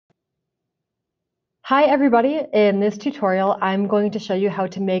Hi everybody, in this tutorial I'm going to show you how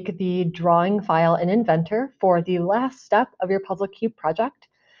to make the drawing file in Inventor for the last step of your puzzle cube project.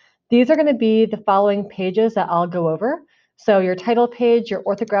 These are going to be the following pages that I'll go over. So your title page, your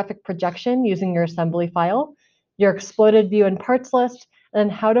orthographic projection using your assembly file, your exploded view and parts list, and then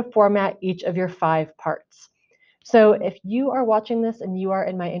how to format each of your 5 parts. So if you are watching this and you are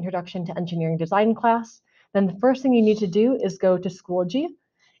in my Introduction to Engineering Design class, then the first thing you need to do is go to Schoology.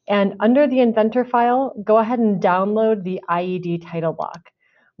 And under the Inventor file, go ahead and download the IED title block.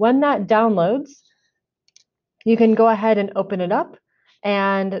 When that downloads, you can go ahead and open it up,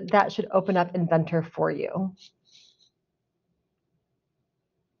 and that should open up Inventor for you.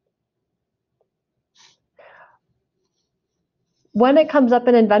 When it comes up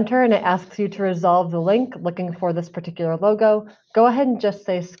in Inventor and it asks you to resolve the link looking for this particular logo, go ahead and just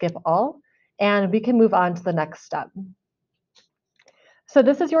say skip all, and we can move on to the next step. So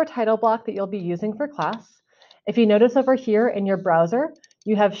this is your title block that you'll be using for class. If you notice over here in your browser,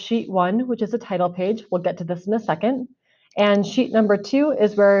 you have sheet 1, which is a title page. We'll get to this in a second. And sheet number 2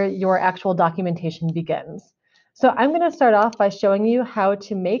 is where your actual documentation begins. So I'm going to start off by showing you how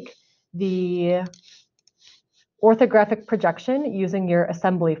to make the orthographic projection using your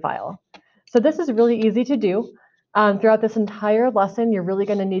assembly file. So this is really easy to do. Throughout this entire lesson, you're really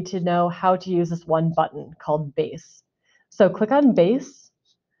going to need to know how to use this one button called Base. So click on Base,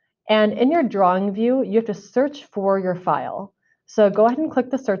 and in your drawing view, you have to search for your file. So go ahead and click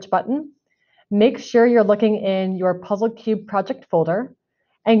the search button. Make sure you're looking in your Puzzle Cube project folder,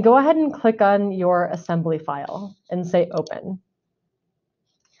 and go ahead and click on your assembly file and say Open.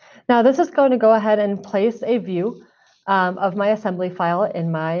 Now this is going to go ahead and place a view of my assembly file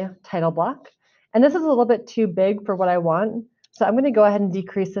in my title block. And this is a little bit too big for what I want, so I'm going to go ahead and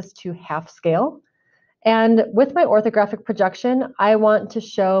decrease this to half scale. And with my orthographic projection, I want to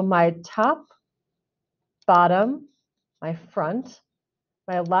show my top, bottom, my front,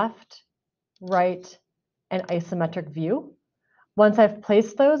 my left, right, and isometric view. Once I've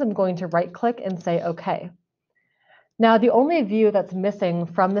placed those, I'm going to right-click and say OK. Now, the only view that's missing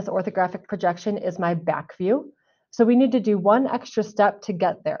from this orthographic projection is my back view. So we need to do one extra step to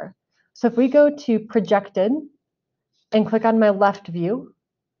get there. So if we go to Projected and click on my left view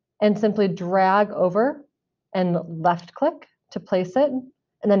and simply drag over and left-click to place it,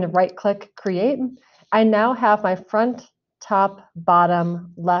 and then right-click, Create, I now have my front, top,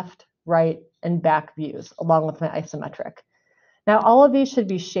 bottom, left, right, and back views, along with my isometric. Now, all of these should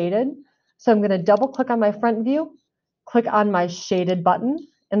be shaded. So I'm going to double-click on my front view, click on my shaded button,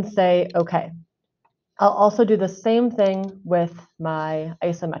 and say OK. I'll also do the same thing with my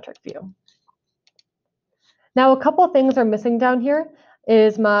isometric view. Now, a couple of things are missing down here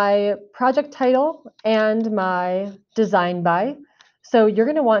is my project title and my design by. So you're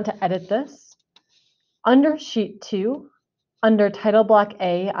going to want to edit this. Under Sheet 2, under Title Block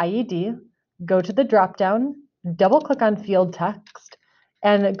A, IED, go to the dropdown, double-click on Field Text,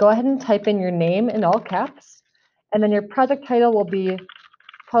 and go ahead and type in your name in all caps. And then your project title will be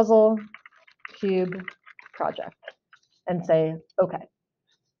Puzzle Cube Project, and say OK.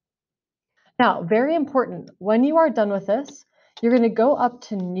 Now, very important, when you are done with this, you're going to go up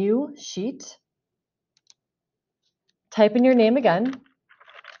to New Sheet, type in your name again,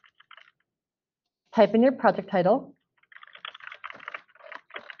 type in your project title,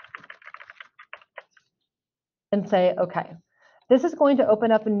 and say OK. This is going to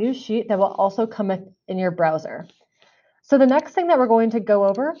open up a new sheet that will also come in your browser. So the next thing that we're going to go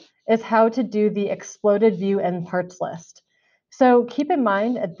over is how to do the exploded view and parts list. So keep in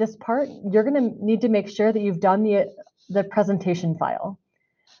mind at this part, you're going to need to make sure that you've done the presentation file.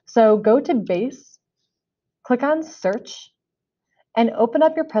 So go to Base, click on Search, and open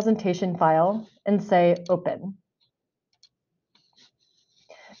up your presentation file and say Open.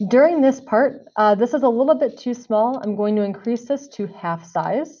 During this part, this is a little bit too small. I'm going to increase this to half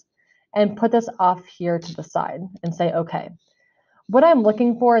size and put this off here to the side and say OK. What I'm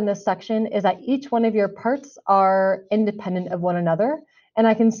looking for in this section is that each one of your parts are independent of one another, and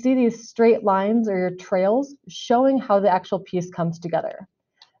I can see these straight lines or your trails showing how the actual piece comes together.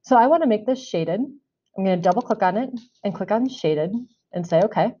 So I want to make this shaded. I'm going to double click on it and click on Shaded and say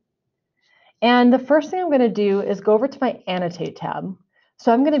OK. And the first thing I'm going to do is go over to my Annotate tab.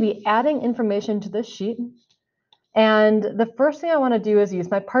 So I'm going to be adding information to this sheet. And the first thing I want to do is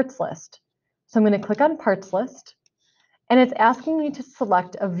use my parts list. So I'm going to click on Parts List. And it's asking me to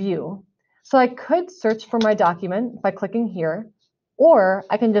select a view. So I could search for my document by clicking here, or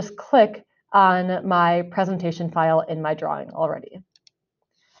I can just click on my presentation file in my drawing already.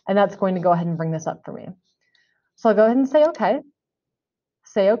 And that's going to go ahead and bring this up for me. So I'll go ahead and say OK.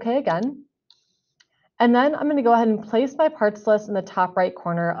 Say OK again. And then I'm going to go ahead and place my parts list in the top right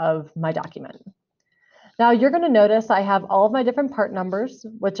corner of my document. Now you're going to notice I have all of my different part numbers,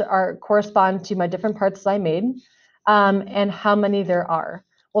 which correspond to my different parts that I made, and how many there are.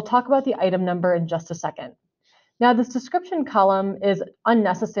 We'll talk about the item number in just a second. Now this description column is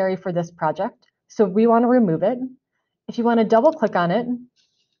unnecessary for this project, so we want to remove it. If you want to double click on it,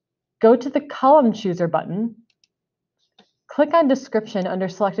 go to the column chooser button, click on description under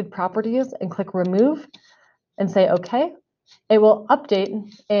selected properties and click remove and say OK. It will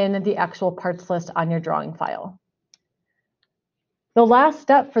update in the actual parts list on your drawing file. The last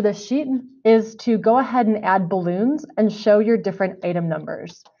step for this sheet is to go ahead and add balloons and show your different item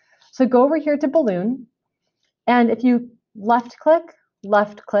numbers. So go over here to balloon, and if you left click,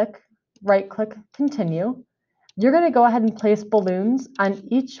 right click, continue, you're going to go ahead and place balloons on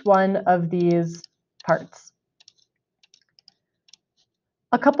each one of these parts.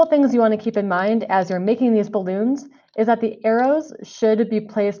 A couple things you want to keep in mind as you're making these balloons is that the arrows should be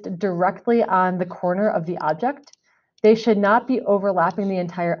placed directly on the corner of the object. They should not be overlapping the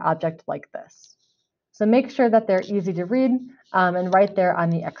entire object like this. So make sure that they're easy to read and right there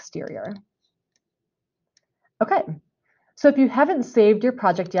on the exterior. Okay, so if you haven't saved your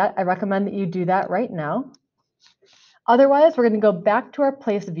project yet, I recommend that you do that right now. Otherwise, we're going to go back to our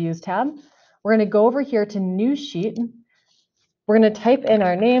Place Views tab. We're going to go over here to New Sheet. We're going to type in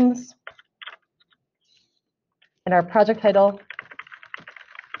our names and our project title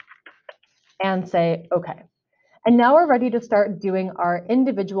and say OK. And now we're ready to start doing our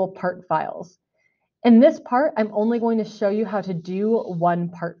individual part files. In this part, I'm only going to show you how to do one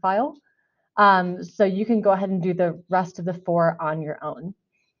part file. So you can go ahead and do the rest of the 4 on your own.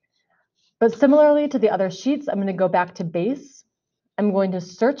 But similarly to the other sheets, I'm going to go back to base. I'm going to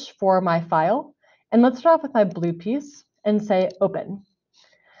search for my file. And let's start off with my blue piece and say open.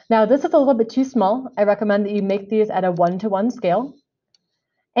 Now this is a little bit too small. I recommend that you make these at a 1-to-1 scale.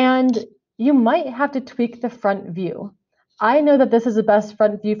 And you might have to tweak the front view. I know that this is the best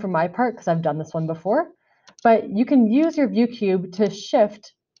front view for my part because I've done this one before, but you can use your view cube to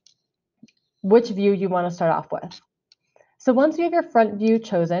shift which view you want to start off with. So once you have your front view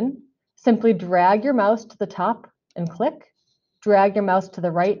chosen, simply drag your mouse to the top and click, drag your mouse to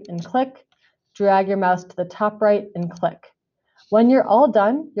the right and click, drag your mouse to the top right and click. When you're all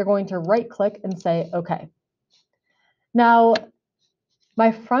done, you're going to right click and say OK. Now,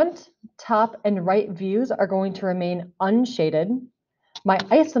 my front, top, and right views are going to remain unshaded. My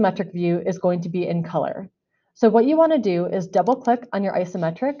isometric view is going to be in color. So what you want to do is double click on your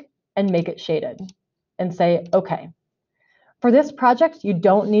isometric and make it shaded and say OK. For this project, you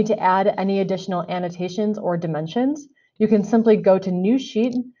don't need to add any additional annotations or dimensions. You can simply go to New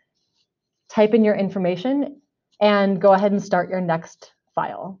Sheet, type in your information, and go ahead and start your next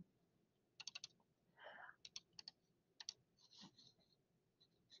file.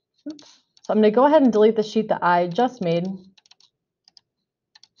 Oops. So I'm going to go ahead and delete the sheet that I just made.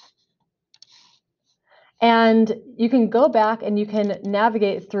 And you can go back and you can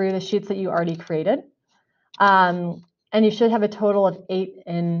navigate through the sheets that you already created. And you should have a total of 8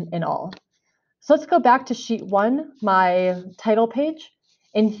 in all. So let's go back to sheet 1, my title page.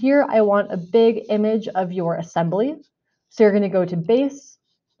 And here I want a big image of your assembly. So you're going to go to base.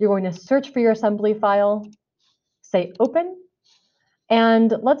 You're going to search for your assembly file, say open.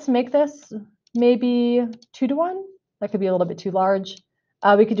 And let's make this maybe 2-to-1. That could be a little bit too large.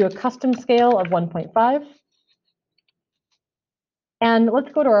 We could do a custom scale of 1.5. And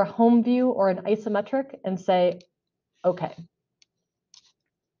let's go to our home view or an isometric and say, OK.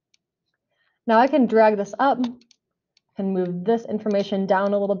 Now I can drag this up, can move this information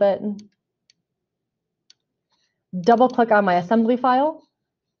down a little bit, double click on my assembly file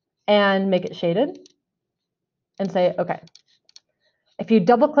and make it shaded and say, OK. If you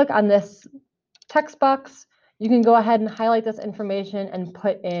double click on this text box, you can go ahead and highlight this information and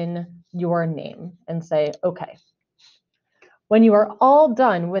put in your name and say, OK. When you are all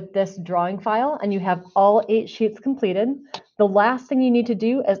done with this drawing file and you have all 8 sheets completed, the last thing you need to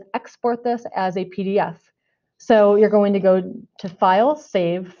do is export this as a PDF. So you're going to go to File,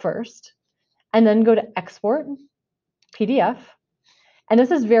 Save first, and then go to Export, PDF. And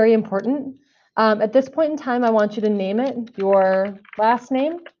this is very important. At this point in time, I want you to name it your last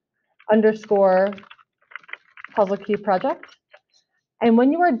name _ puzzle cube project. And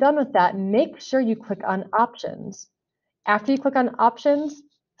when you are done with that, make sure you click on Options. After you click on Options,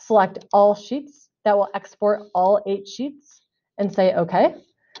 select All Sheets. That will export all 8 sheets and say OK.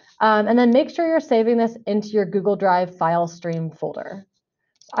 And then make sure you're saving this into your Google Drive file stream folder.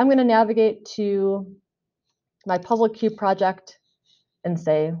 I'm going to navigate to my Puzzle Cube project and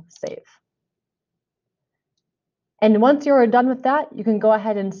say Save. And once you're done with that, you can go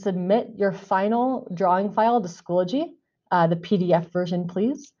ahead and submit your final drawing file to Schoology, the PDF version,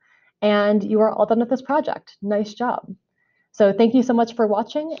 please. And you are all done with this project. Nice job. So thank you so much for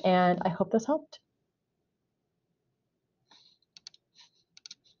watching, and I hope this helped.